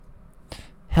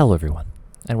Hello, everyone,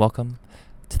 and welcome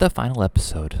to the final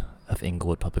episode of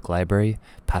Inglewood Public Library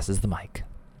Passes the Mic.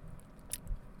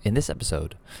 In this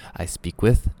episode, I speak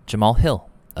with Jamal Hill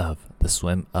of the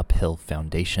Swim Uphill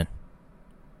Foundation.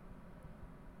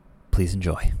 Please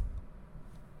enjoy.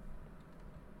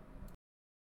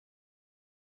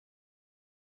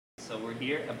 So we're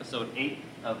here, episode 8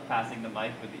 of Passing the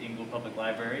Mic with the Inglewood Public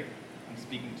Library. I'm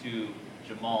speaking to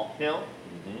Jamal Hill,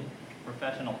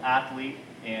 professional athlete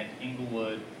and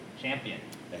Inglewood champion.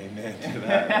 Amen to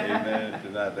that. Amen to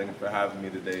that. Thanks for having me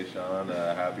today, Sean.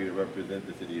 Happy to represent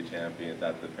the City of Champions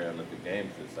at the Paralympic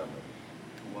Games this summer.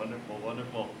 Wonderful,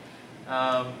 wonderful.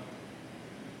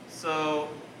 So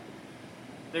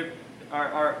there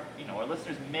our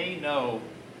listeners may know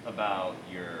about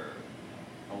your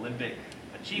Olympic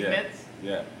achievements.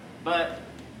 Yeah. But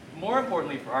more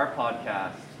importantly for our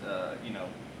podcast,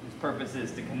 whose purpose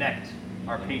is to connect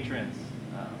our patrons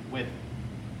with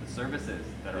the services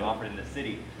that are offered in the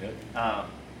city,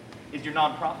 is your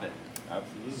nonprofit.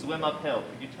 Absolutely. Swim Uphill.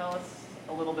 Could you tell us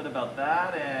a little bit about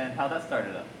that and how that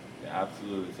started up? Yeah,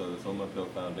 absolutely. So the Swim Uphill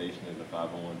Foundation is a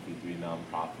 501c3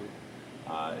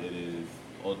 nonprofit. It is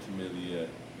ultimately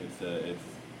it's a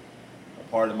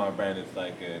part of my brand. It's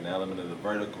like an element of the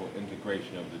vertical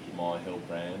integration of the Jamal Hill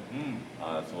brand.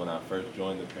 So when I first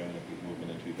joined the Paralympic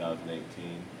movement in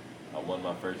 2018, I won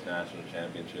my first national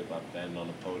championship. I'm standing on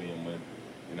the podium with,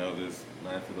 this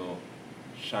nice little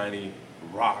shiny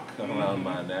rock around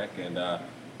my neck, and I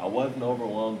wasn't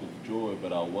overwhelmed with joy,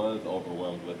 but I was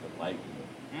overwhelmed with enlightenment.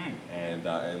 And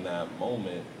in that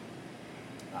moment,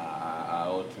 I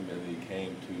ultimately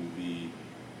came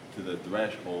to the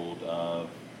threshold of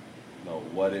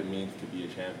what it means to be a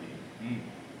champion.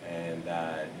 And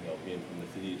that, being from the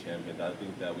City of Champions, I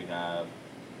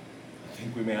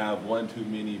think we may have one too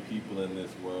many people in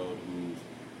this world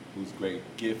whose great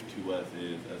gift to us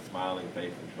is a smiling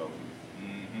face and trophies.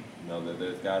 That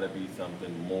there's got to be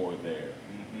something more there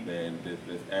than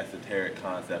this esoteric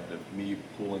concept of me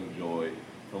pulling joy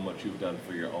from what you've done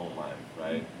for your own life,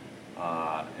 right?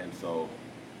 And so,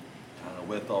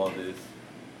 with all this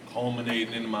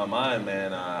culminating in my mind,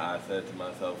 man, I said to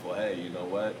myself, well, hey, you know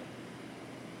what?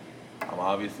 I'm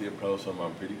obviously a pro, so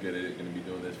I'm pretty good at it. Going to be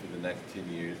doing this for the next 10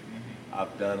 years.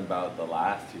 I've done about the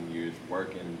last 10 years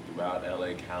working throughout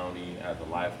LA County as a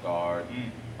lifeguard.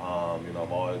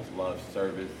 I've always loved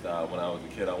service. When I was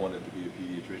a kid, I wanted to be a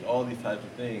pediatrician, all these types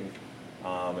of things.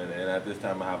 And at this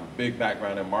time, I have a big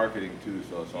background in marketing too,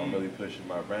 so I'm really pushing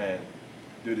my brand.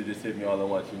 Dude, just hit me all at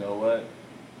once. You know what?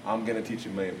 I'm going to teach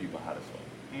 1 million people how to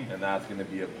swim. And that's going to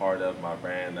be a part of my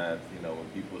brand. That's, when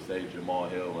people say Jamal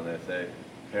Hill, when they say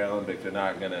Paralympics, they're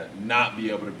not going to not be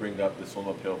able to bring up the Swim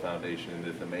Uphill Foundation and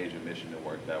this amazing mission and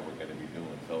work that we're going to be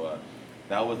doing. So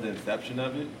that was the inception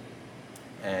of it.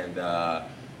 And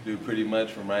pretty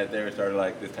much from right there, it started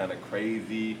like this kind of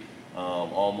crazy,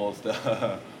 almost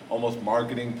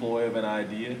marketing ploy of an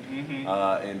idea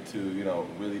into,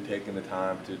 really taking the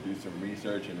time to do some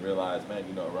research and realize, man,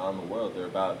 around the world, there are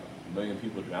about 1 million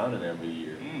people drowning every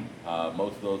year.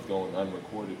 Most of those going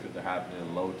unrecorded because they're happening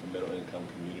in low to middle income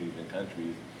communities and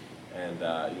countries. And,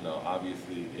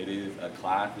 obviously it is a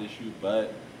class issue,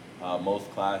 but most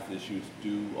class issues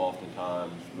do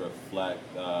oftentimes reflect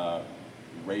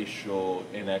racial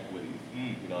inequities.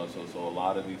 So a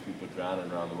lot of these people drowning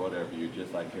around the world every year,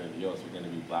 just like here in the U.S., are going to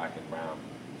be black and brown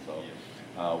people.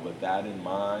 So with that in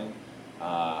mind,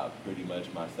 pretty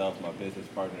much myself, my business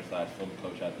partner / swim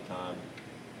coach at the time,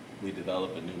 we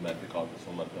developed a new method called the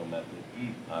Swim Uphill Method.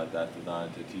 That's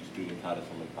designed to teach students how to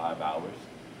swim in 5 hours.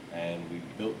 And we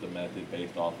built the method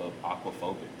based off of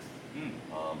aquaphobics.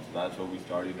 So that's where we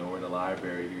started. We're in the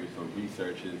library here, so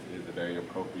research is a very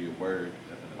appropriate word.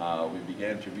 We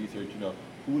began to research,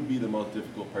 who would be the most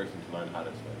difficult person to learn how to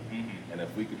swim? And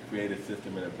if we could create a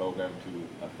system and a program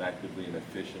to effectively and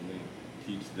efficiently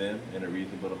teach them in a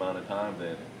reasonable amount of time,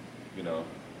 then,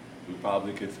 we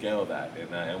probably could scale that.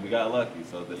 And we got lucky.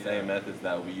 So the same methods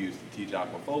that we use to teach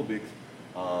aquaphobics,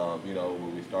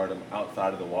 when we start them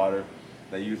outside of the water,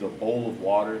 they use a bowl of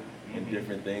water and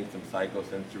different things, some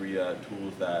psychosensory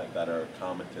tools that are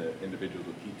common to individuals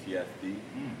with PTSD.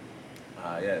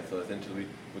 So essentially,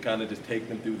 we kind of just take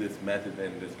them through this method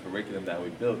and this curriculum that we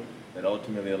built that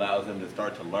ultimately allows them to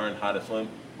start to learn how to swim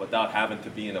without having to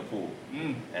be in a pool.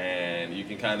 And you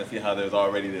can kind of see how there's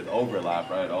already this overlap,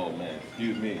 right? Oh man,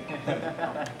 excuse me.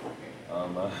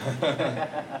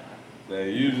 So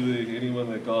usually, anyone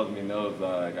that calls me knows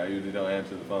I usually don't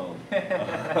answer the phone.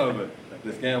 But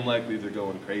the scam likelies are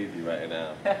going crazy right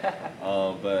now.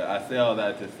 But I say all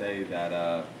that to say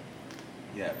that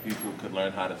people could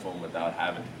learn how to swim without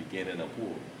having to begin in a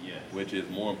pool. Yes. Which is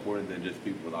more important than just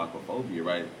people with aquaphobia,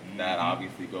 right? Mm-hmm. That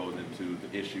obviously goes into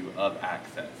the issue of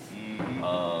access,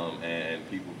 and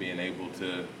people being able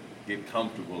to get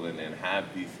comfortable and have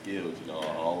these skills. You know,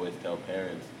 I always tell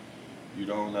parents, you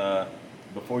don't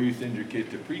before you send your kid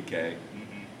to pre-K,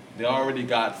 they already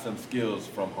got some skills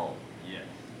from home. Yes.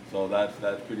 So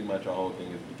that's pretty much our whole thing,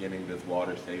 is beginning this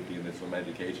water safety and this swim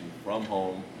education from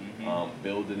home,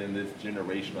 building in this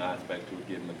generational aspect to it,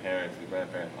 getting the parents, the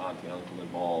grandparents, auntie, uncle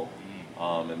involved,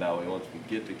 and that way once we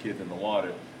get the kids in the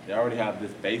water, they already have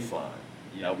this baseline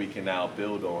that we can now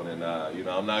build on. And you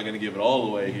know, I'm not going to give it all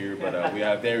away here, but we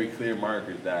have very clear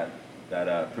markers that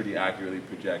pretty accurately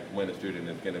project when a student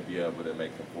is going to be able to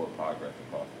make some forward progress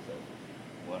across the system.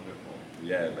 Wonderful.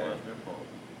 Yeah, man. Wonderful.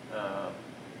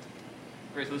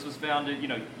 Great. So this was founded. You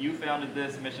know, you founded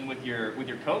this mission with your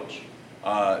coach.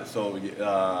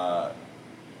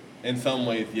 In some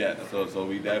ways, yes. So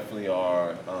we definitely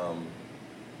are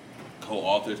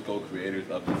co-authors, co-creators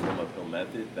of the Swim Uphill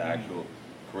method, the actual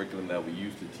curriculum that we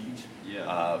use to teach.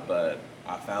 Yeah. But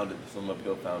I founded the Swim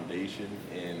Uphill Foundation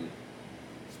in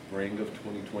spring of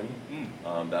 2020.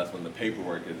 That's when the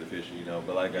paperwork is official, you know.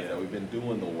 But like I said, we've been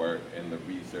doing the work and the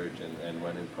research and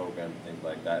running programs and things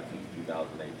like that since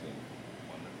 2018.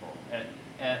 Wonderful.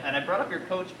 And I brought up your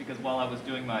coach because while I was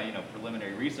doing my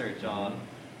preliminary research on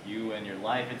you and your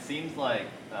life, it seems like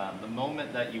the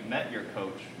moment that you met your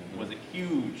coach was a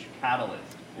huge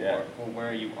catalyst for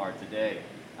where you are today.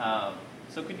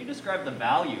 So could you describe the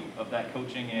value of that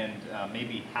coaching and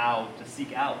maybe how to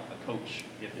seek out a coach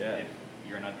if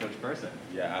you're an uncoached person?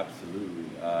 Yeah, absolutely.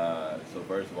 So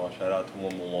first of all, shout out to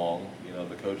Wilma Wong. You know,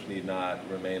 the coach need not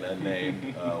remain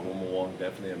unnamed. Wilma Wong,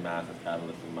 definitely a massive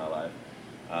catalyst in my life.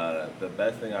 The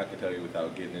best thing I can tell you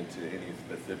without getting into any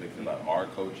specifics about our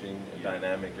coaching and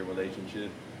dynamic and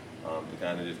relationship, to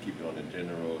kind of just keep it on a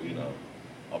general,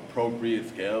 appropriate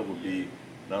scale would be,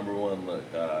 number one, look,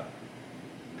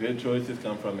 good choices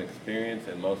come from experience,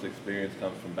 and most experience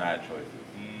comes from bad choices.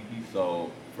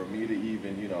 So for me to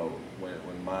even,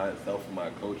 when myself and my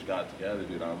coach got together,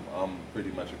 dude, I'm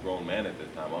pretty much a grown man at this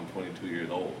time. I'm 22 years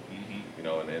old,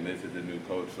 and this is a new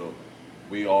coach. So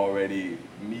we already,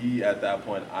 me at that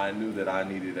point, I knew that I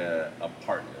needed a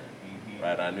partner,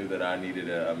 right? I knew that I needed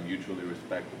a mutually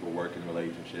respectable working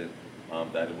relationship,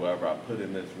 that whoever I put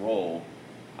in this role,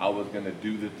 I was going to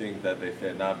do the things that they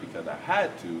said, not because I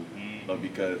had to, but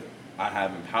because I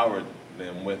have empowered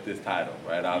them with this title,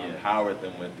 right? I've empowered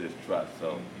them with this trust.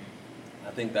 So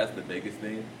I think that's the biggest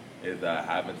thing, is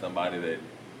having somebody that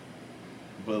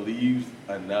believes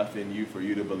enough in you for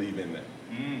you to believe in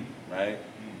them, right?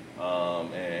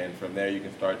 And from there you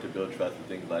can start to build trust and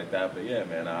things like that. But yeah,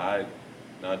 man,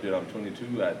 I'm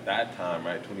 22 at that time,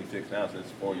 right? 26 now, so it's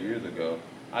 4 years ago.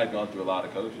 I had gone through a lot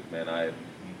of coaches, man. I had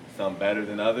some better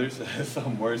than others,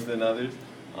 some worse than others.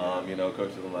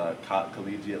 Coaches on the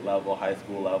collegiate level, high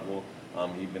school level,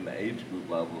 even the age group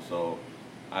level. So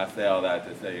I say all that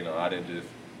to say, I didn't just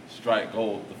strike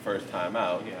gold the first time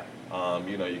out.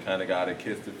 You kind of got to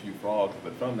kiss a few frogs,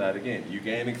 but from that, again, you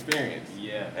gain experience.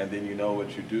 And then you know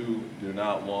what you do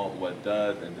not want, what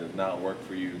does and does not work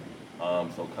for you.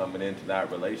 So coming into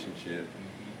that relationship,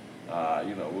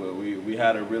 we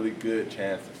had a really good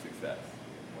chance of success.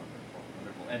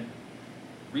 Wonderful. And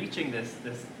reaching this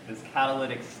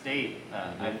catalytic state,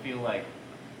 I feel like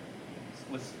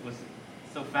was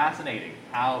so fascinating.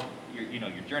 How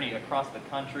your journey across the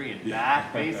country and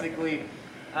back, basically.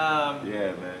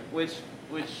 Man. Which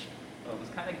was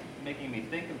kind of making me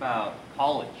think about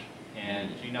college, and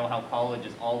how college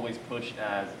is always pushed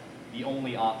as the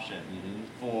only option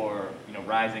for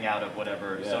rising out of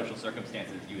whatever social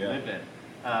circumstances you live in.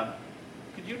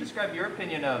 Could you describe your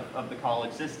opinion of the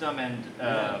college system and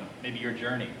maybe your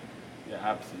journey? Yeah,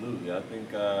 absolutely. I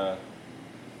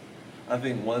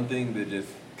think one thing that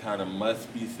just kind of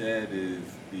must be said is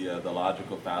the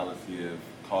logical fallacy of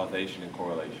causation and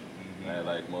correlation. Right?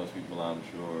 Like most people, I'm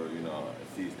sure,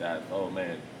 see stats. Oh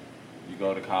man, you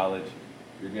go to college,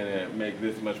 you're gonna make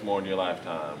this much more in your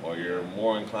lifetime, or you're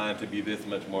more inclined to be this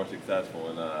much more successful.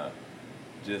 And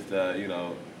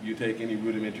you take any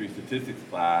rudimentary statistics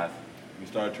class, you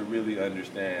start to really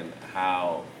understand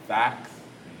how facts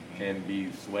can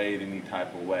be swayed any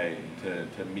type of way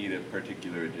to meet a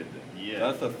particular agenda. So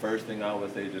that's the first thing I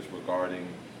would say, just regarding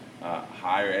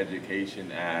higher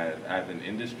education as an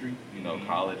industry,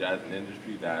 college as an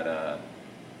industry, that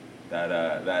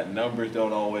numbers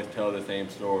don't always tell the same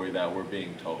story that we're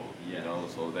being told.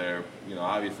 So there,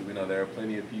 obviously we know there are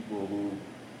plenty of people who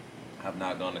have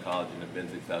not gone to college and have been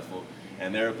successful,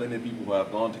 And there are plenty of people who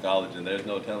have gone to college, and there's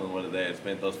no telling whether they had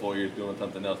spent those 4 years doing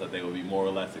something else that they would be more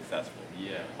or less successful.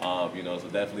 So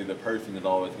definitely the person is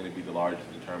always going to be the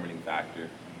largest determining factor.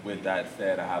 With that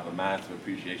said, I have a massive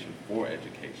appreciation for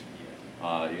education. For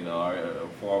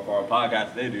our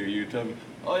podcast today, dude, you tell me,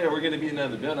 oh yeah, we're going to be in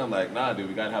another building. I'm like, nah, dude,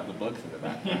 we got to have the books in the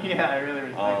background. Yeah, I really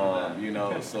respect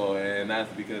that. So, and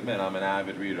that's because, man, I'm an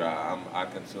avid reader. I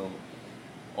consume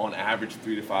on average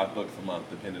 3 to 5 books a month,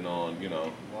 depending on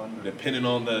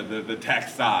the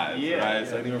text size, right? Yeah.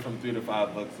 So anywhere from 3 to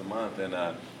 5 books a month, and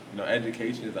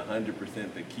education is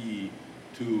 100% the key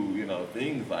to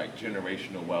things like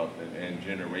generational wealth and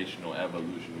generational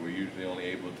evolution. We're usually only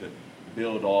able to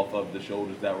build off of the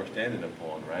shoulders that we're standing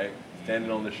upon, right?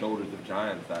 Standing on the shoulders of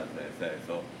giants, as they say.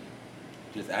 So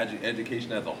just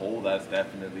education as a whole, that's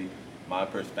definitely my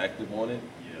perspective on it.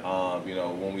 Yeah.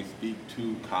 When we speak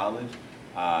to college,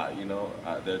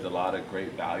 there's a lot of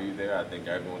great value there. I think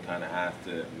everyone kind of has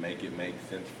to make it make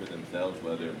sense for themselves,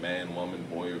 whether man, woman,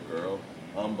 boy, or girl.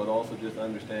 But also just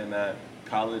understand that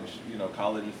college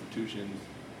institutions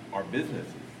are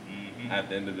businesses at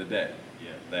the end of the day.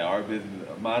 Yeah. They are business.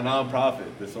 My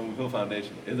nonprofit, the Swimming Pool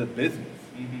Foundation, is a business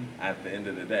at the end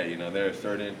of the day. There are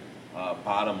certain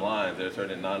bottom lines, there are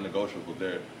certain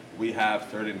non-negotiables. We have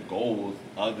certain goals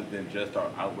other than just our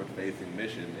outward-facing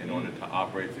mission in order to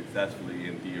operate successfully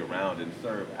and be around and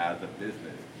serve as a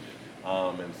business.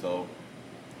 And so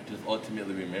just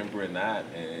ultimately remembering that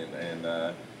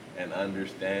and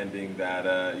understanding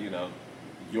that,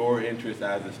 your interests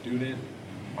as a student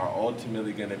are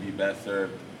ultimately going to be best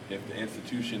served if the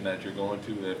institution that you're going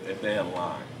to, if they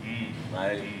align,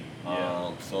 right?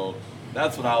 Yeah. So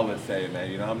that's what I would say,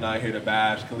 man. I'm not here to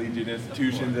bash collegiate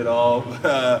institutions at all,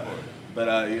 but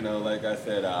like I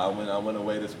said, I went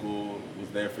away to school, was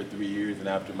there for 3 years, and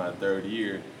after my 3rd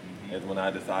year is when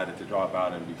I decided to drop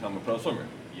out and become a pro swimmer.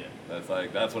 Yeah.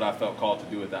 That's what I felt called to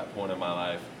do at that point in my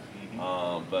life.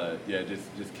 But yeah,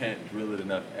 just can't drill it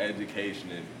enough. Education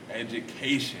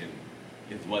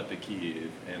is what the key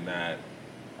is, and that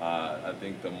I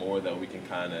think the more that we can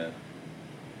kind of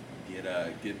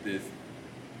get this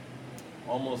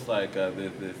almost like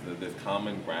this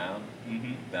common ground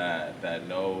that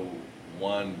no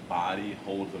one body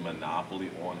holds a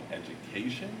monopoly on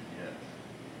education.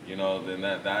 Yes. Then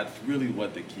that's really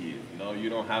what the key is. You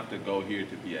don't have to go here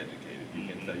to be educated. You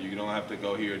can say you don't have to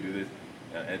go here to do this.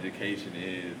 Education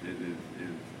is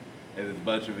as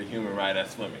much of a human right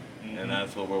as swimming, and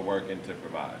that's what we're working to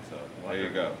provide. So there you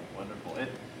go. Wonderful.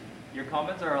 Your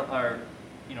comments are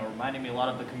reminding me a lot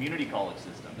of the community college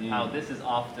system. How this is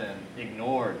often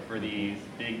ignored for these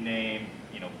big name,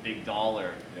 big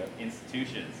dollar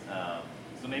institutions.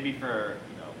 So maybe for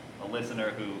a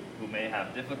listener who may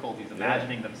have difficulties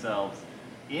imagining themselves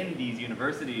in these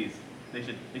universities, they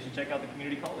should check out the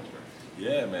community college first.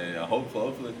 Yeah, man.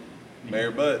 Hopefully.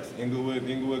 Mayor Butts,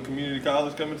 Inglewood Community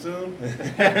College coming soon.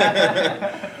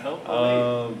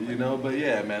 Hopefully. But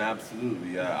yeah, man,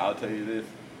 absolutely. I'll tell you this.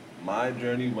 My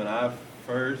journey when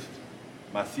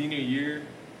my senior year,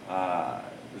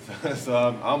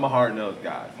 so I'm a hard-nosed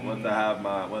guy. So once I have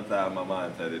my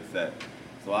mindset, it's set.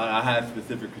 So I had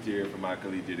specific criteria for my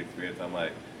collegiate experience. I'm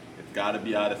like, it's got to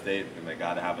be out of state, and they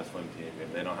got to have a swim team.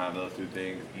 If they don't have those two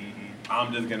things,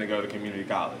 I'm just gonna go to community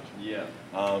college. Yeah.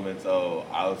 And so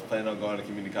I was planning on going to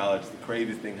community college. The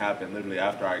craziest thing happened literally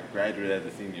after I graduated as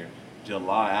a senior.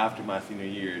 July after my senior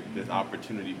year, this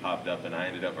opportunity popped up, and I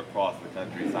ended up across the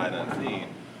country, sight unseen.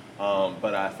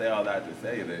 But I say all that to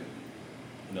say that,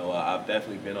 I've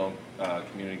definitely been on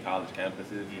community college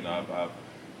campuses.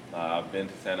 I've been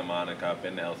to Santa Monica, I've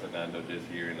been to El Segundo, just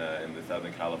here in the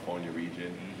Southern California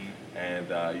region. And,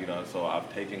 so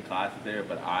I've taken classes there,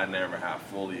 but I never have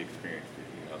fully experienced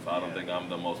it, So I don't think I'm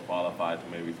the most qualified to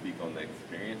maybe speak on the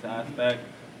experience aspect,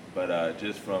 but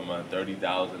just from a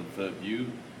 30,000-foot view,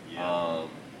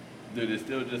 dude, it's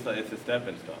still just it's a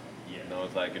stepping stone. Yeah.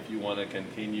 It's like if you want to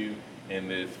continue in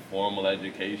this formal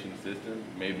education system,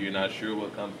 maybe you're not sure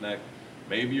what comes next.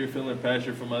 Maybe you're feeling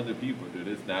pressure from other people, dude.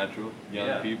 It's natural.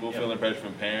 Young people feeling pressure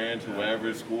from parents,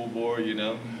 whoever, school board,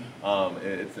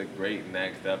 It's a great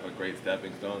next step, a great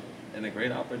stepping stone, and a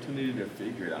great opportunity to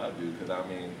figure it out, dude. Because,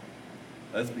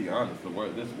 let's be honest,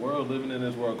 living in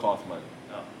this world costs money.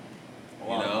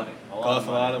 Costs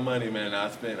a lot of money, man. I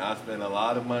spent a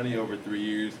lot of money over 3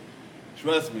 years.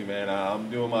 Trust me, man, I'm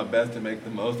doing my best to make the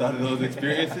most out of those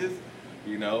experiences.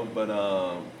 But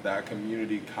that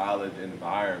community college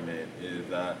environment is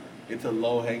it's a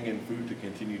low-hanging fruit to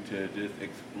continue to just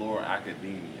explore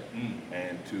academia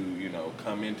and to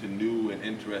come into new and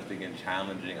interesting and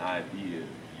challenging ideas.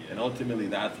 And ultimately,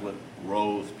 that's what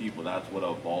grows people. That's what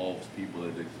evolves people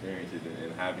as experiences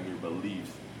and having your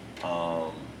beliefs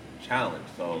challenged.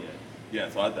 So,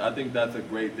 so I think that's a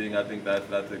great thing. I think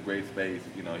that's a great space.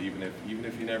 You know, even if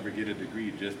you never get a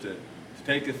degree, just to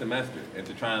take a semester and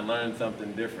to try and learn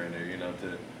something different, or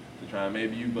to try and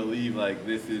maybe you believe like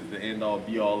this is the end all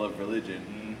be all of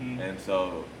religion. And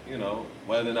so,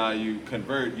 whether or not you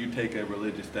convert, you take a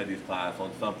religious studies class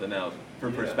on something else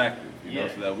for perspective,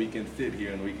 so that we can sit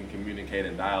here and we can communicate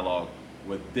and dialogue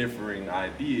with differing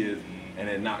ideas and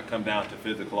then not come down to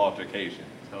physical altercation.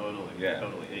 Totally.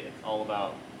 It's all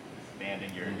about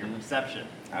expanding your perception.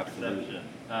 Absolutely.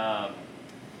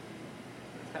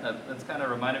 It's kind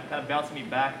of bouncing me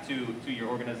back to your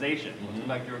organization. Let's go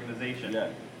back to your organization.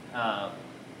 Yeah.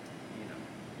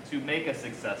 To make a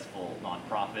successful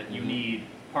nonprofit, you need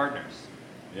partners.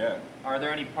 Yeah. Are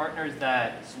there any partners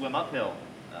that Swim Uphill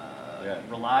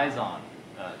relies on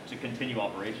to continue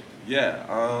operations? Yeah.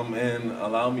 And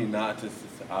allow me not to,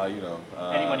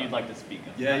 anyone you'd like to speak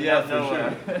of. Yeah,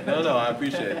 for sure. No, I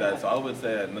appreciate that. So I would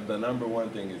say the number one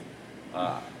thing is,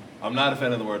 I'm not a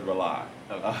fan of the word rely.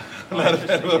 Okay. I'm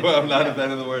not a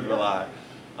fan of the word rely.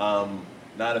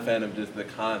 Not a fan of just the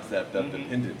concept of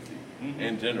dependency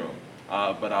in general.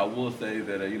 But I will say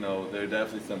that, there are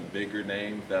definitely some bigger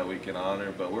names that we can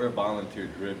honor, but we're a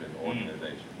volunteer-driven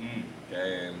organization.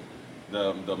 Okay,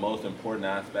 and the most important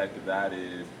aspect of that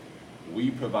is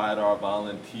we provide our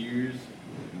volunteers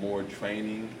more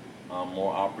training,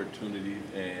 more opportunities,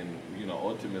 and,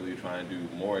 ultimately try and do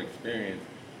more experience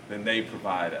than they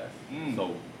provide us.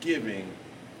 So giving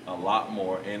a lot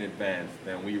more in advance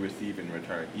than we receive in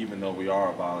return, even though we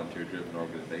are a volunteer-driven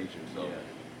organization. So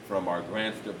from our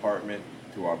grants department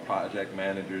to our project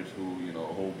managers who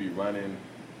will be running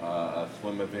a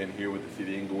swim event here with the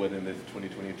City of Inglewood in this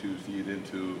 2022 season,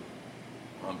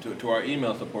 to our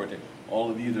email support team. All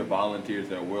of these are volunteers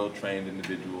that are well-trained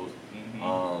individuals.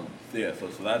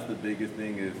 So that's the biggest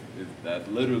thing is that's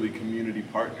literally community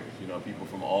partners, people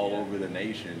from all over the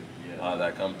nation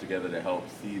that come together to help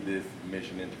see this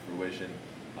mission into fruition.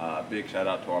 Big shout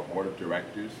out to our board of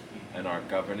directors and our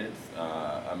governance,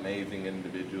 amazing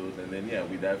individuals. And then,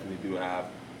 we definitely do have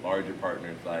larger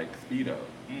partners like Speedo.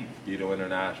 Speedo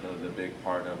International is a big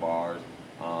partner of ours.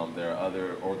 There are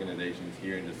other organizations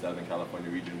here in the Southern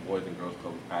California region. Boys and Girls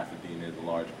Club of Pasadena is a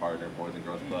large partner. Boys and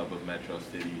Girls Club of Metro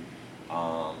City.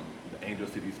 The Angel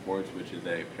City Sports, which is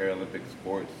a Paralympic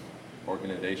sports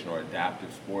organization or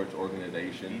adaptive sports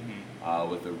organization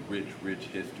with a rich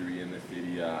history in the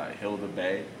city. Hilda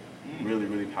Bay,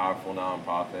 really powerful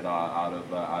nonprofit out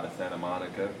of Santa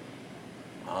Monica.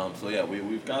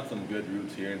 We've got some good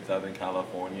roots here in Southern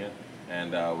California,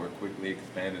 and we're quickly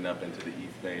expanding up into the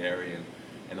East Bay area,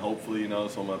 and hopefully,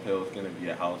 Swim Uphill is going to be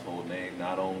a household name,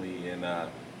 not only in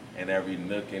every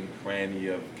nook and cranny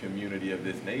of community of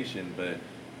this nation, but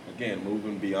again,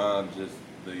 moving beyond just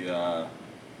the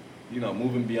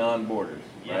moving beyond borders,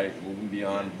 right? Moving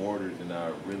beyond borders and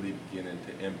really beginning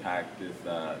to impact this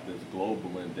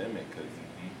global endemic. Because,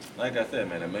 like I said,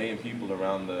 man, 1 million people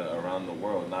around the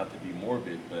world. Not to be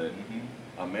morbid, but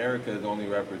America is only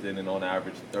representing on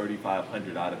average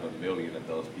 3,500 out of 1 million of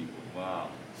those people. Wow.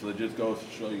 So it just goes to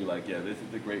show you, this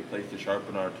is a great place to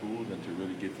sharpen our tools and to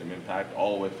really get some impact.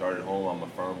 Always start at home. I'm a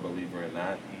firm believer in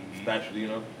that. Especially,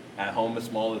 at home as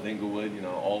small as Inglewood.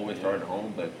 Always start at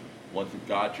home, but once you've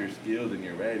got your skills and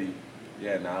you're ready,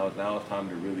 now it's time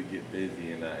to really get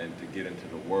busy and to get into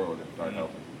the world and start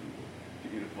helping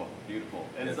people. Beautiful.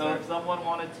 And if someone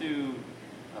wanted to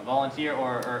volunteer,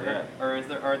 or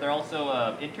are there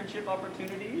also internship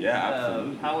opportunities? Yeah,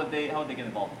 absolutely. How would they get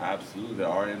involved? Absolutely, there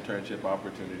are internship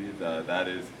opportunities. That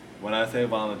is, when I say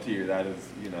volunteer, that is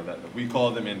that we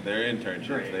call them they're internships.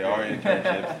 Great. They are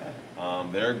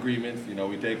internships. They're agreements.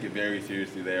 We take it very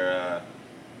seriously. They're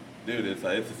dude, it's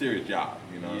a serious job,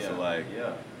 So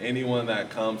anyone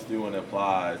that comes through and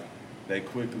applies, they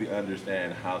quickly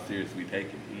understand how serious we take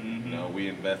it. We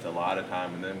invest a lot of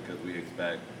time in them because we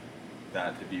expect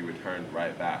that to be returned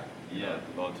right back. Because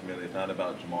ultimately, it's not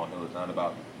about Jamal Hill. It's not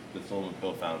about the Swim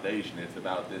Uphill Foundation. It's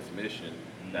about this mission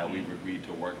that we've agreed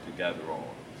to work together on.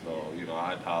 So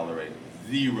I tolerate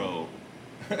zero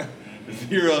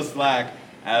slack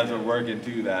as we're working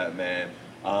to that, man.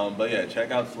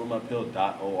 Check out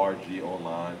swimuphill.org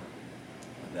online.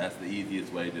 That's the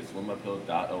easiest way, just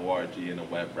swimuphill.org in a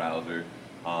web browser.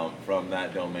 From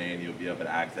that domain, you'll be able to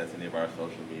access any of our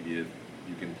social medias.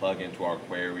 You can plug into our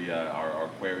query, our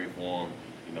query form.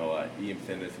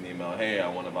 Send us an email. Hey, I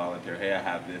want to volunteer. Hey, I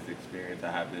have this experience.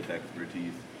 I have this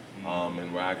expertise.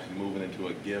 And we're actually moving into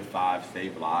a Give 5,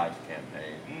 Save Lives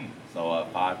campaign. So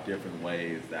 5 different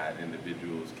ways that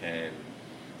individuals can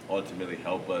ultimately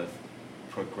help us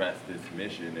progress this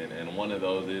mission. And one of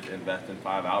those is invest in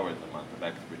 5 hours a month of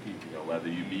expertise, whether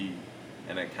you be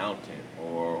an accountant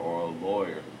or a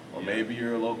lawyer, or maybe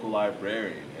you're a local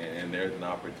librarian, and there's an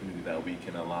opportunity that we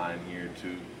can align here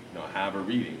to have a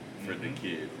reading for the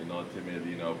kids, and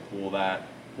ultimately pull that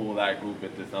group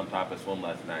into some type of swim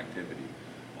lesson activity.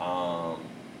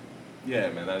 Yeah,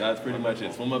 man, that's pretty much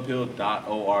it.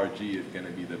 Swimappeal.org is going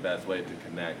to be the best way to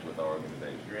connect with our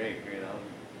organization. Great. That was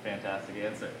a fantastic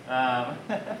answer.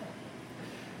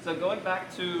 So going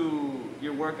back to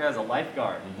your work as a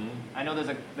lifeguard, I know there's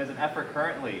an effort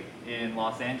currently in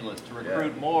Los Angeles to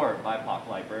recruit more BIPOC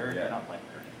librarians, not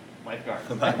lifeguards.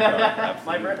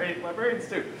 Librarians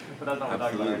too, but that's not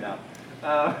what we're talking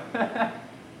about right now.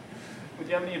 Would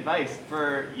you have any advice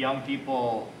for young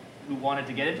people who wanted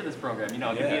to get into this program? It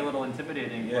can be a little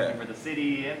intimidating working for the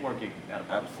city and working at a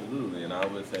public school. Absolutely, and I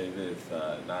would say this,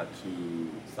 not to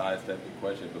sidestep the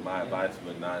question, but my advice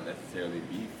would not necessarily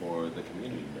be for the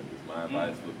community members. My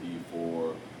advice would be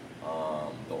for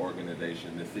the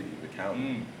organization, the city, the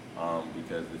county,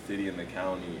 because the city and the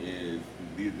county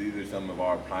these are some of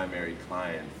our primary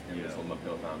clients in the Swim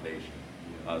Uphill Foundation.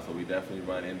 So we definitely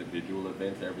run individual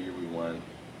events every year. We run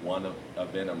one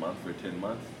event a month for 10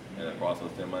 months. And across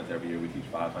those 10 months, every year we teach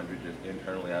 500 just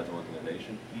internally as an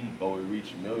organization. But we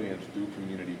reach millions through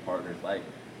community partners like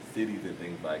cities and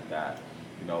things like that.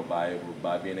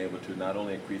 By being able to not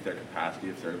only increase their capacity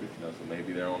of service, so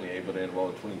maybe they're only able to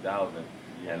enroll 20,000,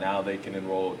 and now they can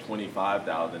enroll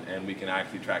 25,000, and we can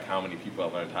actually track how many people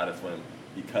have learned how to swim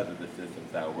because of the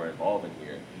systems that we're involving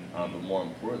here. But more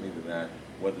importantly than that,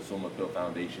 what the Swim Uphill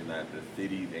Foundation, that the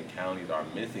cities and counties are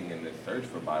missing in this search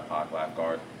for BIPOC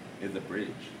lifeguards is a bridge.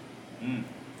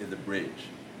 Is a bridge.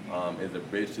 Is a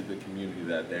bridge to the community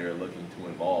that they're looking to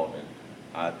involve in.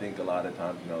 I think a lot of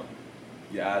times,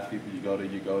 you ask people, you go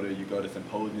to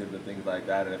symposiums and things like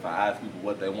that, and if I ask people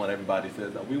what they want, everybody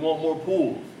says, we want more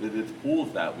pools. It's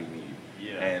pools that we need.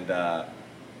 Yeah. And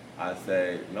I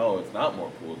say, no, it's not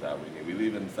more pools that we need. We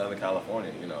live in Southern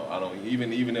California, I don't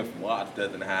even if Watts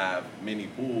doesn't have many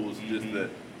pools, just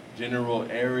the general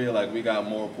area, like we got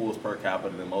more pools per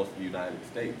capita than most of the United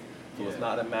States. So it's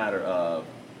not a matter of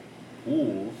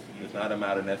pools, it's not a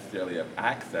matter necessarily of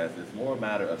access, it's more a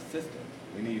matter of systems.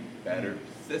 We need better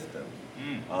systems.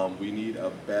 We need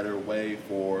a better way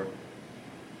for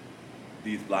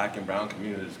these black and brown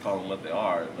communities, call them what they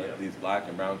are, but these black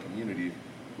and brown communities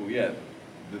who,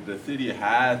 the city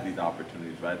has these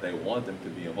opportunities, right? They want them to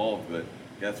be involved, but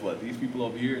guess what? These people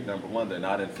over here, number one, they're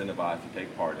not incentivized to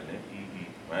take part in it,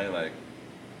 right? Like,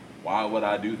 why would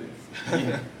I do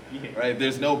this? Right?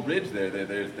 There's no bridge there.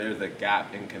 There's a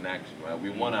gap in connection, right? We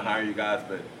want to hire you guys,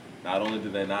 but not only do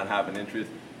they not have an interest,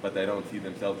 but they don't see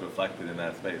themselves reflected in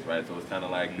that space, right? So it's kind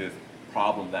of like this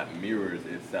problem that mirrors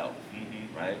itself,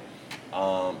 right?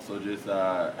 So just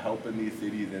helping these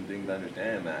cities and things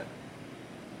understand that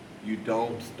you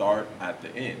don't start at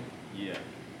the end. Yeah.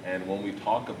 And when we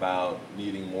talk about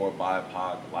needing more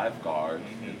BIPOC lifeguards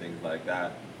and things like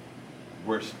that,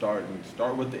 we're start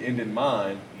with the end in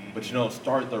mind, but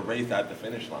start the race at the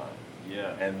finish line.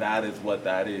 Yeah. And that is what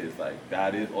that is. Like,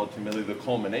 that is ultimately the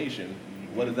culmination.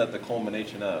 What is that the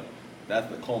culmination of? That's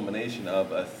the culmination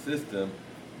of a system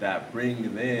that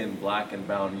brings in black and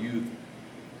brown youth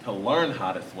to learn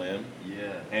how to swim,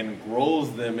 and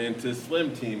grows them into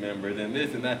swim team members and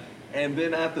this and that. And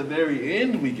then at the very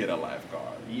end, we get a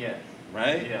lifeguard. Yes.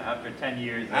 Right? Yeah, after 10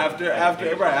 years.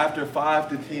 After 5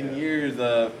 to 10 years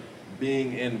of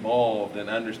being involved and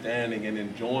understanding and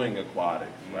enjoying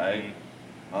aquatics, right?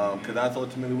 Because that's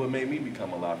ultimately what made me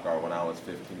become a lifeguard when I was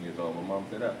 15 years old. My mom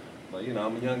said that. But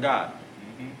I'm a young guy.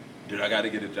 Dude, I got to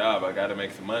get a job. I got to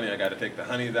make some money. I got to take the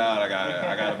honeys out. I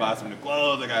got to buy some new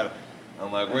clothes.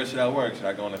 I'm like, where should I work? Should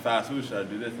I go into fast food? Should I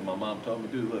do this? And my mom told me,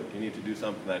 dude, look, you need to do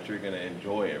something that you're going to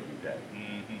enjoy every day.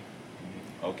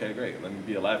 Okay, great. Let me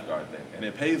be a lifeguard then. And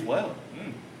it pays well.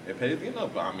 It pays,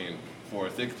 for a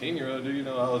 16-year-old,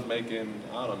 I was making,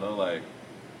 I don't know, like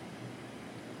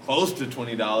close to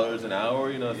 $20 an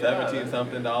hour,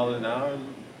 17-something an hour.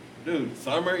 Dude,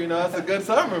 summer, that's a good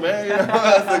summer, man.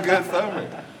 That's a good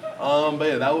summer.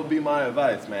 But that would be my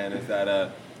advice, man, is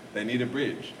that they need a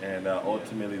bridge. And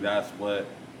ultimately, that's what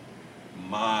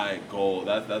my goal,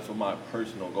 that's what my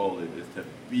personal goal is to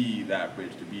be that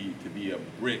bridge, to be a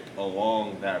brick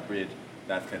along that bridge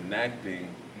that's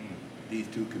connecting these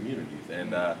two communities.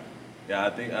 And I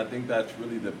think that's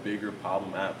really the bigger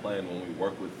problem at play. And when we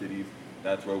work with cities,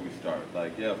 that's where we start.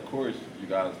 Like, of course, you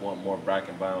guys want more black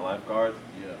and brown lifeguards.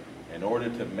 Yeah. In order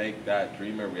to make that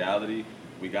dream a reality,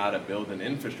 we got to build an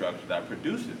infrastructure that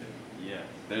produces it. Yes.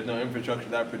 There's no infrastructure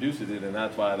that produces it, and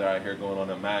that's why they're out here going on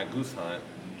a mad goose hunt,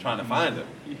 trying to find them.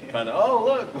 Yeah. Trying to, oh,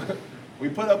 look, we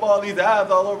put up all these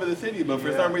ads all over the city, but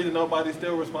for some reason nobody's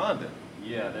still responding.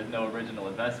 Yeah, there's no original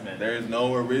investment. There's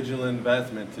no original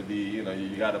investment to be,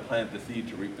 you got to plant the seed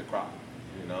to reap the crop.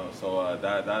 So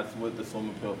that's what the Swim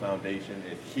Appeal Foundation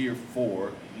is here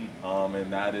for,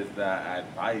 and that is that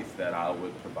advice that I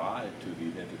would provide to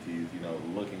these entities,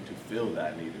 looking to fill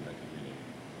that need in the community.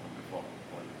 Wonderful,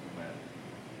 man.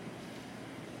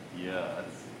 Yeah,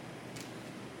 that's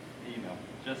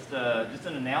just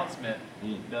an announcement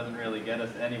doesn't really get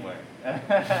us anywhere.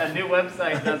 A new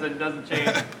website doesn't change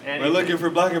anything. We're looking for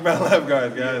Black and brown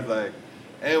lifeguards, guys.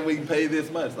 And we pay this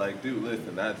much. Dude,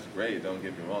 listen, that's great. Don't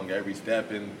get me wrong. Every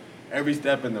step in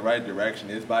the right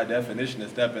direction is by definition a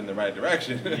step in the right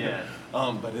direction. Yeah.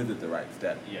 But is it the right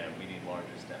step? Yeah, we need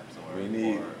larger steps.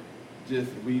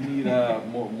 We need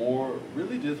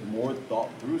more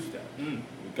thought through steps. We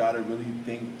got to really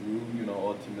think through,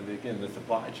 ultimately again the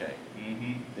supply chain.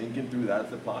 Mm-hmm. Thinking through that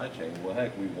supply chain. Well,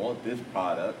 heck, we want this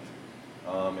product,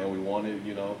 and we want it,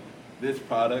 this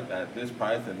product at this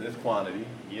price and this quantity.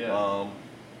 Yeah.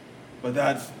 But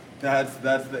that's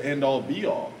the end all be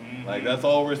all. Mm-hmm. That's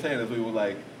all we're saying is we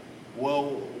were well,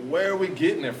 where are we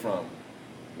getting it from?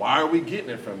 Why are we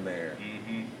getting it from there?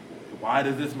 Mm-hmm. Why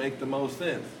does this make the most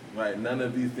sense? Right? None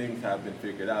of these things have been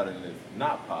figured out, and it's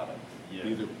not products. Yeah.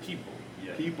 These are people.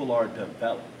 Yeah. People are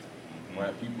developed. Mm-hmm.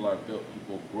 Right? People are built.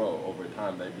 People grow over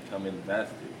time. They become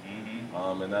invested.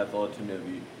 Mm-hmm. And that's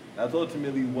ultimately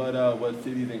what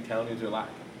cities and counties are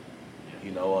lacking.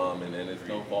 And it's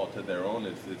no fault to their own.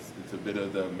 It's a bit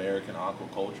of the American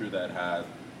aquaculture that has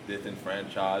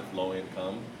disenfranchised low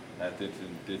income, that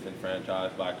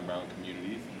disenfranchised Black and brown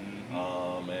communities.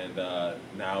 Mm-hmm. And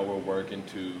now we're working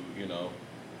to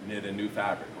knit a new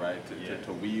fabric, right?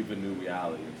 To weave a new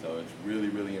reality. And so it's really,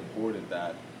 really important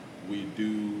that we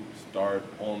do start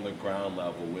on the ground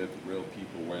level with real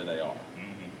people where they are.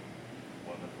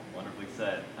 Mm-hmm. Wonderfully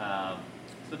said.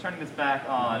 So turning this back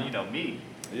on, me.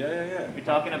 Yeah. We're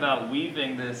talking about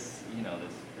weaving this,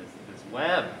 this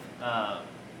web.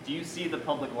 Do you see the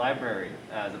public library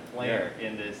as a player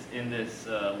in this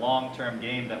long-term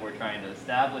game that we're trying to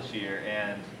establish here?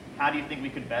 And how do you think we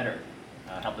could better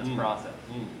help this process?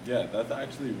 Yeah, that's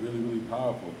actually really, really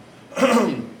powerful.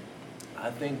 I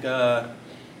think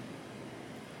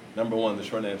number one, the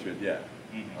short answer is yeah.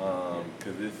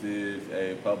 Because this is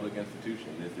a public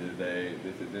institution. This is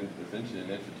essentially an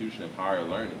institution of higher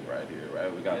learning right here, right?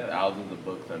 We got thousands of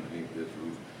books underneath this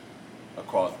roof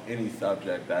across any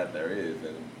subject that there is.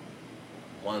 And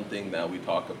one thing that we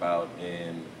talk about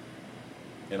in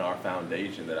our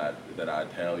foundation that I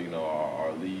tell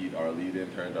our lead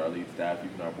interns, our lead staff,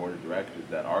 even our board of directors,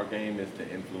 that our game is to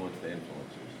influence the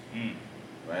influencers,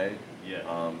 right?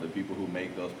 Yeah. The people who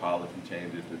make those policy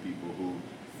changes, the people who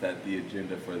set the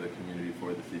agenda for the community,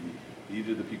 for the city. These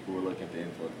are the people we're looking to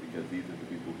influence, because these are the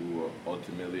people who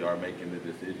ultimately are making the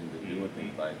decisions and doing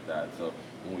things like that. So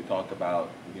when we talk about,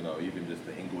 even just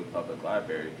the Inglewood Public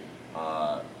Library,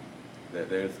 that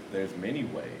there's many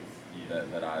ways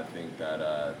that I think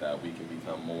that we can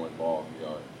become more involved.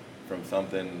 From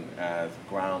something as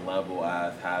ground level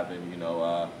as having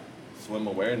Swim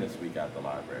Awareness Week at the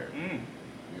library.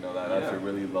 That's a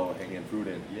really low hanging fruit,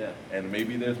 and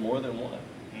maybe there's more than one.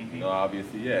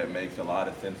 Obviously, it makes a lot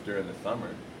of sense during the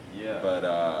summer. Yeah.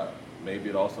 But maybe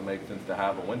it also makes sense to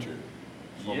have a winter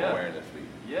Swim Awareness Week.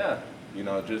 Yeah.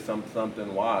 Just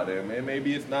something wild.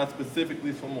 Maybe it's not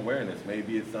specifically swim awareness.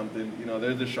 Maybe it's something,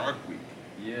 there's a Shark Week.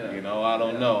 Yeah. I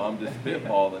don't know. I'm just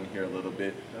spitballing here a little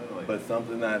bit. Totally. But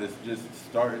something that is just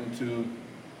starting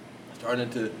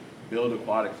to build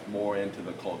aquatics more into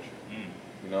the culture.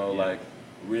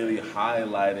 Really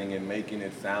highlighting and making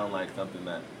it sound like something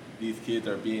that these kids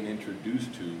are being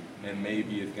introduced to, and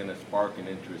maybe it's going to spark an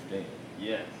interest in.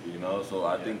 Yes. So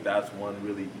I think that's one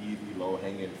really easy,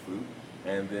 low-hanging fruit.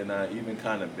 And then even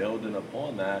kind of building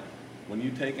upon that, when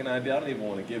you take an idea, I don't even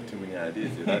want to give too many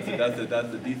ideas here. That's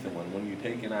a decent one. When you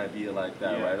take an idea like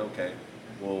that, right? Okay.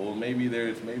 Well, maybe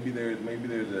there's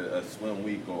a swim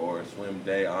week or a swim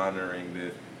day honoring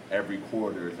this every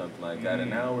quarter or something like that. And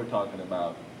now we're talking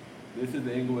about, this is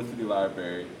the Inglewood City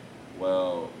Library.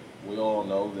 Well, we all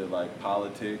know that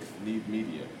politics need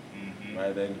media,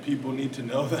 right? And people need to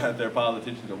know that their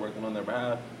politicians are working on their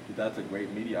behalf. That's a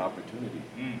great media opportunity.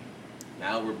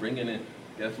 Now we're bringing in,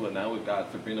 guess what? Now we've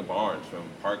got Sabrina Barnes from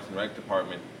Parks and Rec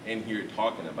Department in here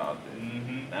talking about this.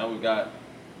 Now we've got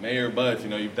Mayor Butts.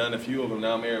 You've done a few of them.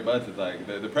 Now Mayor Butts is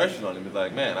the pressure's on him. Is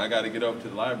man, I got to get over to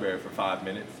the library for 5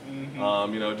 minutes.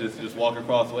 Just walk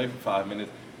across the way for 5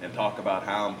 minutes and talk about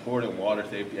how important water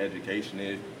safety education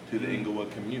is to the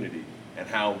Inglewood community, and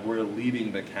how we're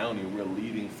leading the county, we're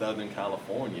leading Southern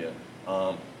California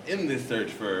in this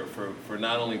search for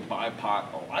not only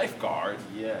BIPOC lifeguards,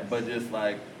 yes, but just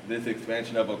like this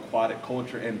expansion of aquatic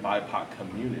culture in BIPOC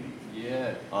communities.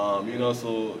 Yeah. You know,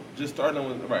 so just starting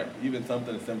with, right, even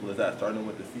something as simple as that, starting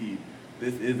with the seed,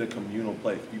 this is a communal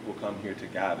place. People come here to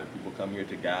gather. People come here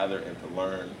to gather and to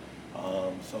learn.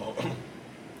 So,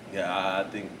 yeah, I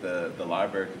think the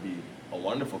library could be a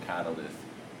wonderful catalyst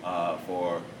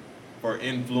for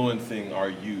influencing our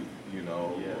youth, you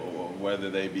know, yeah, whether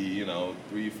they be, you know,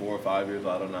 3, 4, 5 years,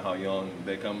 I don't know how young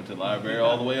they come to the library,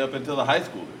 all the way up until the high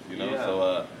schoolers, you know. Yeah.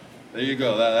 So there you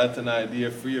go. That's an idea,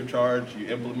 free of charge. You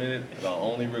implement it. The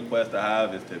only request I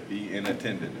have is to be in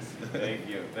attendance. Thank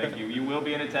you. Thank you. You will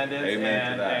be in attendance.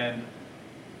 Amen to that. And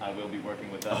I will be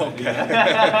working with that.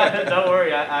 Okay. Don't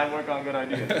worry, I work on good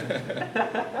ideas.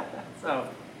 So,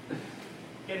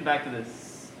 getting back to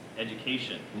this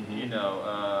education, you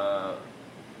know,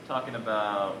 talking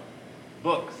about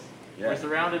books. Yeah. We're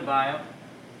surrounded by them.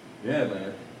 Yeah,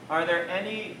 man. Are there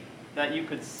any that you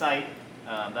could cite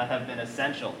that have been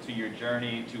essential to your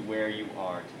journey to where you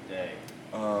are today?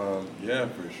 Yeah,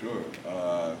 for sure.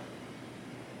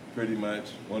 Pretty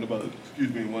much one of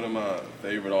my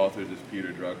favorite authors is Peter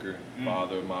Drucker,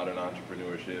 father of modern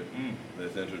entrepreneurship. The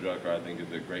Essential Drucker, I think,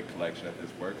 is a great collection of his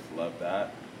works. Love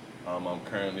that. I'm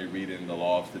currently reading The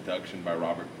Law of Seduction by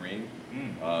Robert Greene.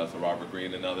 So Robert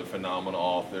Greene, another phenomenal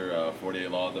author, 48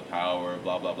 Laws of Power,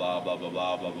 blah, blah, blah, blah, blah,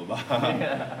 blah, blah, blah,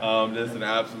 blah. Just an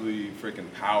absolutely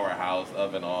freaking powerhouse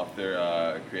of an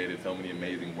author, created so many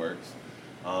amazing works.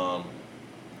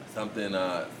 Something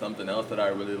else that I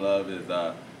really love is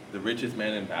The Richest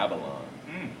Man in Babylon.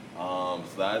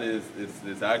 So that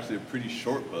it's actually a pretty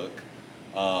short book,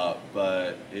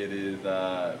 but it is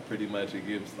pretty much, it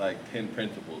gives like 10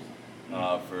 principles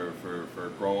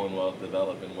for growing wealth,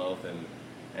 developing wealth,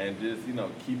 and just, you know,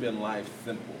 keeping life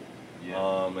simple.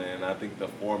 Yeah. And I think the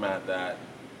format that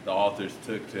the authors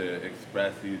took to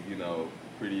express these, you know,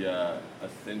 pretty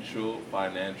essential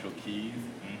financial keys,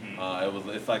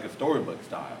 it's like a storybook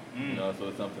style, you know, so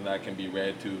it's something that can be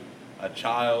read to a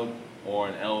child or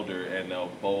an elder, and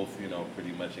they'll both, you know,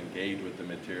 pretty much engage with the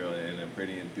material in a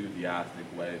pretty enthusiastic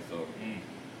way. So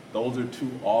those are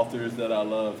two authors that I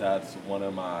love. That's one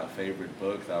of my favorite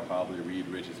books. I'll probably read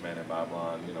Richest Man in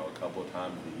Babylon, you know, a couple of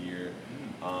times a year.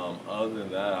 Other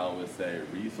than that, I would say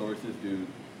resources, dude.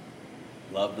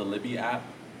 Love the Libby app.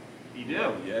 You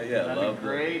do? Yeah. That'd love be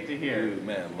great to hear. Dude,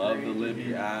 man, love the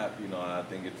Libby app. You know, I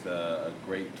think it's a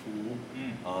great tool.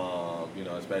 You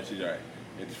know, especially, right,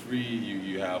 it's free.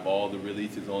 You have all the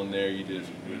releases on there. You just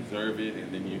reserve it,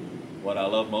 and then what I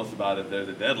love most about it, there's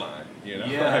a deadline. You know,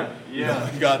 you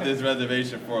got this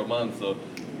reservation for a month, so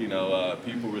you know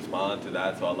people respond to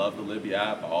that. So I love the Libby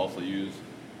app. I also use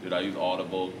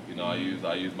Audible. You know, I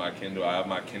use my Kindle. I have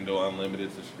my Kindle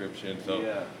Unlimited subscription.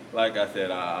 So, like I said,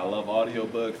 I love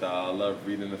audiobooks. I love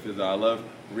reading the physical. I love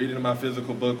reading my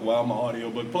physical book while my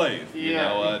audiobook plays. You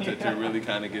know, to really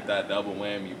kind of get that double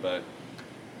whammy. But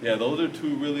yeah, those are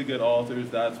two really good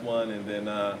authors. That's one. And then,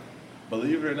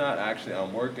 believe it or not, actually,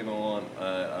 I'm working on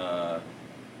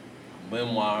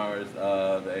memoirs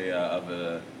of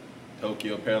a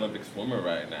Tokyo Paralympic swimmer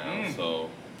right now. So.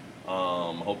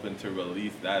 Hoping to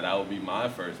release that. That would be my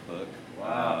first book.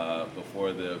 Wow.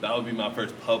 That would be my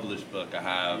first published book. I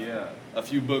have a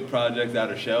few book projects that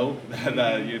are shelved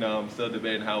that, you know, I'm still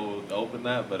debating how we'll open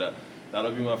that, but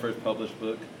that'll be my first published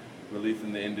book,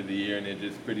 releasing the end of the year, and it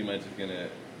just pretty much is gonna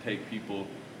take people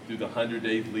through the 100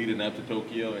 days leading up to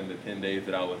Tokyo and the 10 days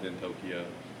that I was in Tokyo.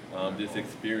 Just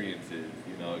experiences,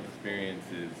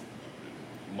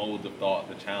 modes of thought,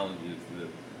 the challenges,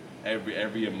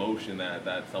 every emotion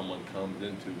that someone comes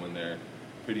into when they're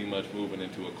pretty much moving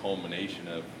into a culmination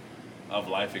of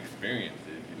life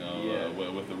experiences, you know,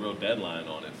 with a real deadline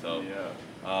on it. So,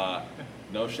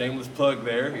 no shameless plug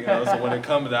there, you know. So when it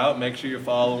comes out, make sure you're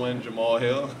following Jamal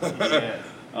Hill.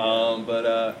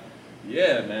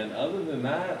 Yeah, man. Other than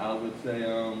that, I would say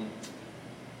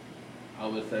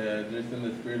just in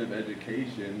the spirit of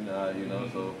education, you know,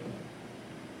 so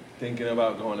thinking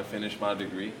about going to finish my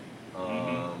degree.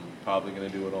 Probably going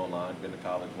to do it online. Been to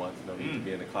college once, no need to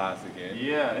be in a class again.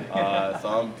 So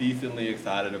I'm decently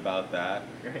excited about that.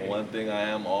 Great. One thing I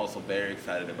am also very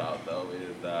excited about, though,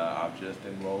 is I've just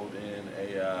enrolled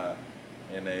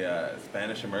in a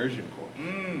Spanish immersion course.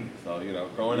 So, you know,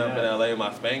 growing up in LA, my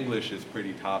Spanglish is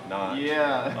pretty top notch.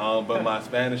 But my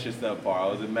Spanish is subpar. I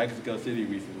was in Mexico City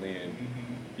recently, and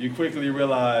you quickly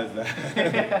realize that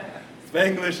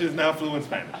Spanglish is not fluent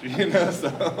Spanish, you know,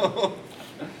 so...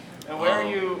 And where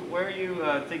are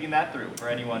you taking that through for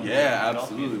anyone? Yeah,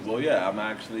 absolutely. Well, yeah, I'm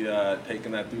actually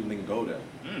taking that through Lingoda.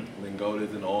 Lingoda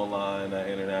is an online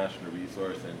international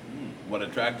resource, and what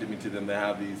attracted me to them, they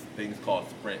have these things called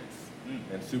sprints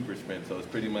and super sprints. So it's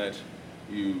pretty much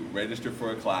you register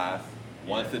for a class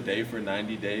once a day for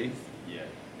 90 days. Yeah.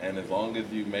 And as long as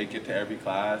you make it to every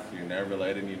class, you're never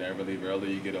late and you never leave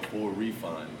early, you get a full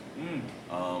refund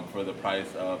for the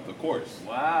price of the course.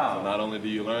 Wow. So not only do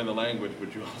you learn the language,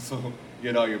 but you also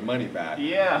get all your money back.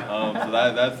 Yeah. So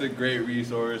that's a great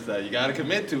resource. You got to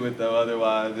commit to it, though.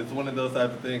 Otherwise, it's one of those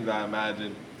types of things, I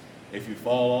imagine, if you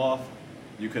fall off,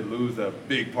 you could lose a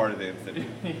big part of the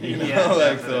incentive. You know?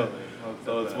 Yeah,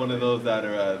 so it's one of those that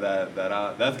are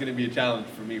that's going to be a challenge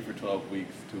for me for 12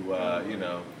 weeks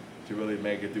to to really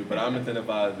make it through. But I'm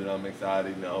incentivized and I'm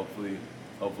excited. You know,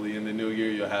 hopefully in the new year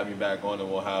you'll have me back on and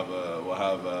we'll have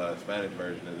a Spanish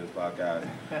version of this podcast.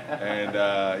 And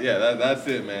that's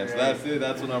it, man. So that's it.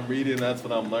 That's what I'm reading. That's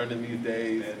what I'm learning these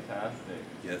days. Fantastic.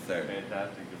 Yes, sir.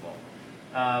 Fantastic,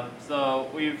 Jamal. So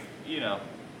we're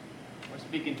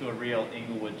speaking to a real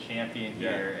Inglewood champion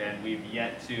here, and we've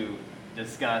yet to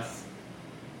discuss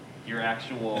your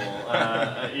actual,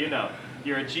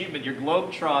 your achievement, your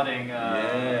globe-trotting,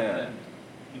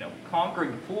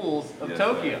 conquering pools of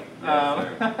Tokyo.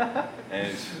 Yes,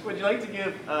 and would you like to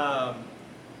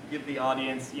give the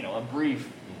audience, a brief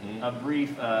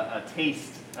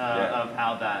taste of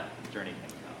how that journey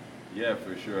came about? Yeah,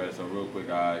 for sure. So real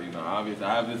quick, obviously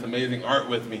I have this amazing art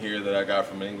with me here that I got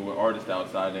from an Inglewood artist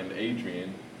outside named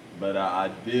Adrian. But I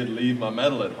did leave my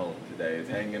medal at home today. It's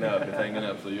hanging up.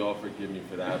 So you all forgive me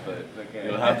for that. But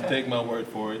you'll have to take my word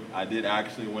for it. I did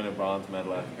actually win a bronze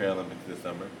medal at the Paralympics this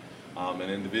summer. An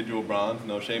individual bronze,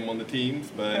 no shame on the teams,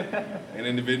 but an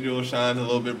individual shines a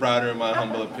little bit brighter in my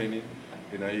humble opinion.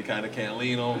 You know, you kind of can't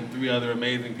lean on 3 other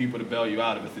amazing people to bail you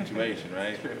out of a situation,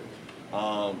 right? True.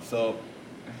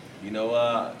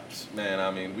 Man, I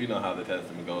mean, we know how the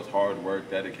testament goes. Hard work,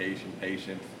 dedication,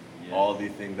 patience. Yes. All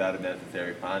these things that are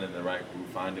necessary, finding the right group,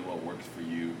 finding what works for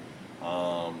you.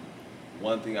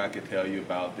 One thing I could tell you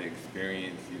about the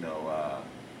experience,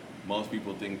 most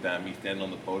people think that me standing on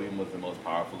the podium was the most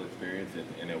powerful experience,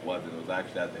 and it wasn't. It was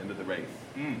actually at the end of the race.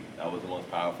 That was the most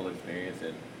powerful experience,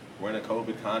 and we're in a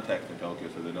COVID context in Tokyo,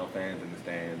 so there are no fans in the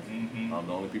stands.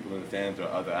 The only people in the stands are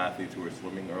other athletes who were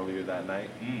swimming earlier that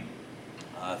night.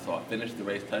 So I finished the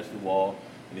race, touched the wall.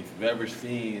 And if you've ever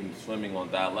seen swimming on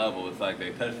that level, it's like they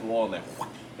touch the wall and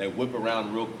they whip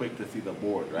around real quick to see the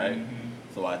board, right?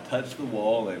 So I touched the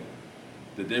wall, and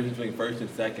the difference between first and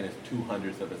second is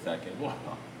 200ths of a second. Wow.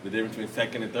 The difference between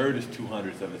second and third is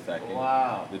 200ths of a second.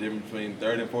 Wow. The difference between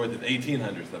third and fourth is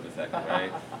 1800ths of a second,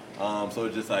 right? So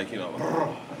it's just like,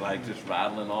 like just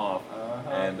rattling off.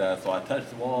 And so I touched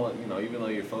the wall, even though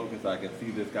you're focused, I can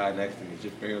see this guy next to me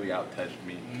just barely out-touched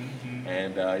me.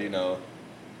 And,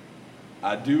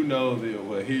 I do know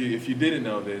that, if you didn't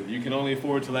know this, you can only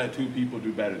afford to let 2 people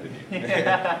do better than you.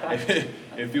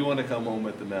 If you want to come home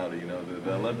with the medal,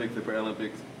 the Olympics, the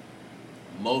Paralympics,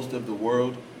 most of the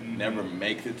world never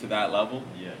makes it to that level.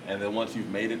 Yeah. And then once you've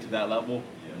made it to that level,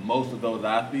 most of those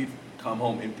athletes come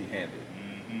home empty-handed.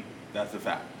 That's a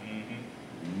fact.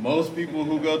 Most people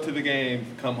who go to the games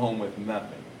come home with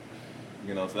nothing.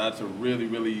 So that's a really,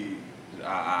 really...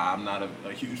 I'm not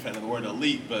a huge fan of the word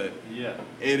elite, but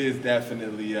it is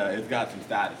definitely it's got some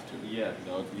status to it.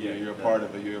 Yeah. You're a part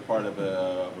of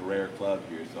a rare club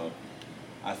here. So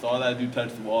I saw that dude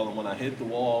touch the wall, and when I hit the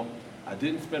wall, I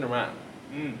didn't spin around.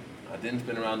 I didn't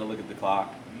spin around to look at the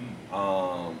clock.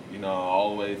 I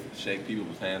always shake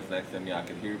people's hands next to me. I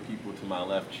could hear people to my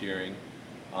left cheering.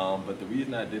 But the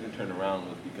reason I didn't turn around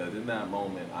was because in that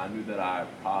moment, I knew that I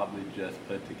probably just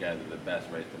put together the best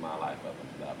race of my life up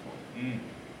until that point.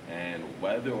 And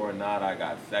whether or not I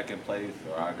got second place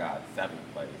or I got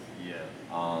 7th place,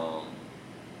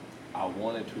 I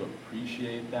wanted to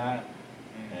appreciate that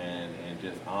and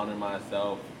just honor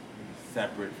myself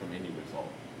separate from any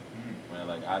result. Right?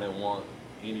 Like, I didn't want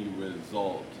any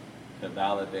result to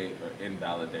validate or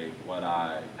invalidate what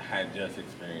I had just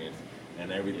experienced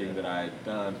and everything that I had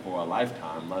done for a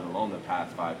lifetime, let alone the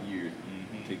past 5 years,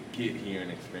 to get here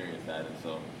and experience that. And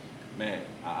so, man,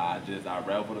 I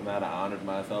reveled in that. I honored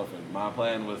myself, and my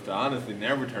plan was to honestly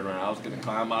never turn around. I was going to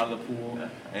climb out of the pool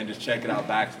and just check it out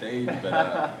backstage, but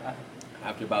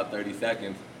after about 30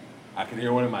 seconds, I could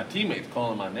hear one of my teammates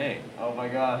calling my name. Oh my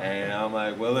God. And I'm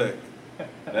like, well, look,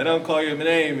 they don't call your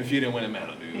name if you didn't win a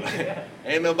medal, dude.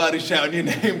 Ain't nobody shouting your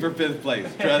name for 5th place,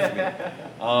 trust me.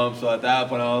 So at that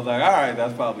point, I was like, all right,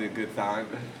 that's probably a good sign.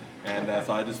 And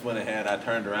so I just went ahead, I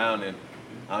turned around, and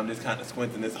I'm just kind of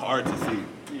squinting. It's hard to see.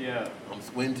 Yeah. I'm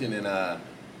squinting, and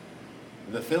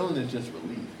the feeling is just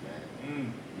relief,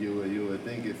 man. You would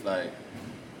think it's like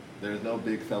there's no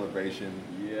big celebration.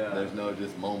 Yeah. There's no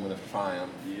just moment of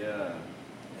triumph. Yeah.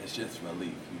 It's just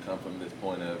relief. You come from this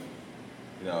point of,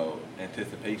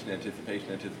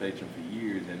 anticipation for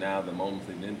years, and now the moments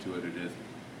leading into it are just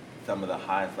some of the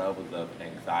highest levels of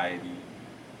anxiety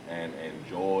and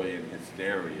joy and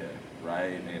hysteria,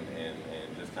 right? And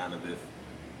just kind of this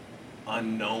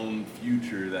unknown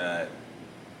future that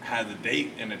has a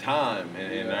date and a time,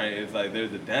 and right, it's like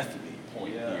there's a destiny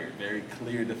point here, very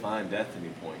clear, defined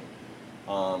destiny point.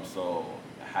 So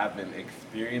having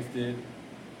experienced it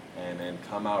and then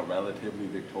come out relatively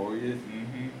victorious,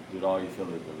 dude, all you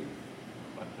feel is relief.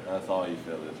 That's all you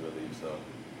feel is relief. So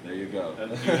there you go.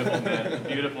 That's beautiful, man.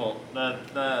 Beautiful.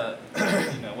 The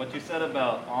what you said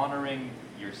about honoring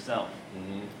yourself,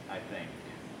 I think,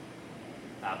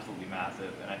 is absolutely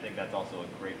massive, and I think that's also a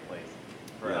great place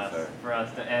for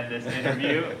us to end this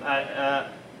interview.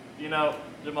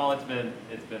 Jamal, it's been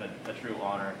a true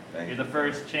honor. You're the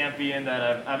first champion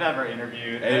that I've ever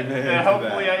interviewed. And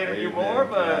hopefully I interview more,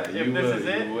 but if this is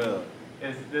it,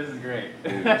 this is great.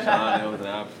 Dude, Sean, it was an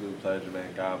absolute pleasure,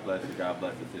 man. God bless you. God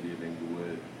bless the city of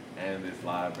Inglewood and this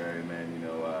library, man.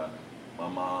 My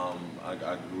mom, I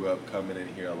grew up coming in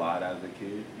here a lot as a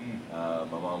kid. My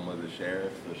mom was a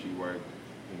sheriff, so she worked,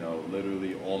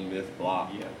 literally on this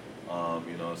block. Yeah.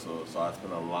 So I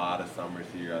spent a lot of summers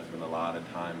here. I spent a lot of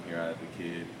time here as a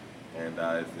kid, and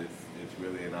it's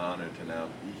really an honor to now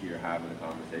be here having a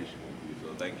conversation with you.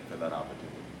 So thank you for that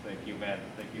opportunity. Thank you, man.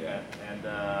 Man.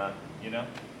 And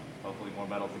hopefully more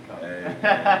medals to come. Hey,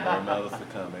 more medals to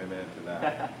come. Amen to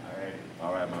that.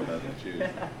 All right, my brother. Cheers.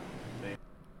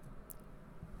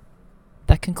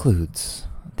 That concludes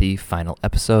the final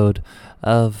episode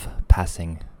of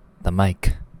Passing the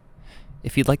Mic.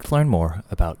 If you'd like to learn more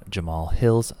about Jamal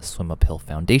Hill's Swim Uphill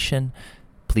Foundation,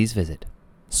 please visit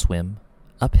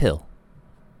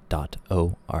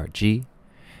swimuphill.org.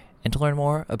 And to learn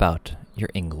more about your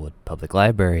Inglewood Public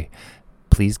Library,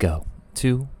 please go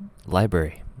to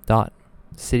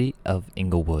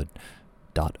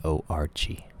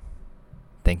library.cityofinglewood.org.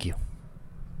 Thank you.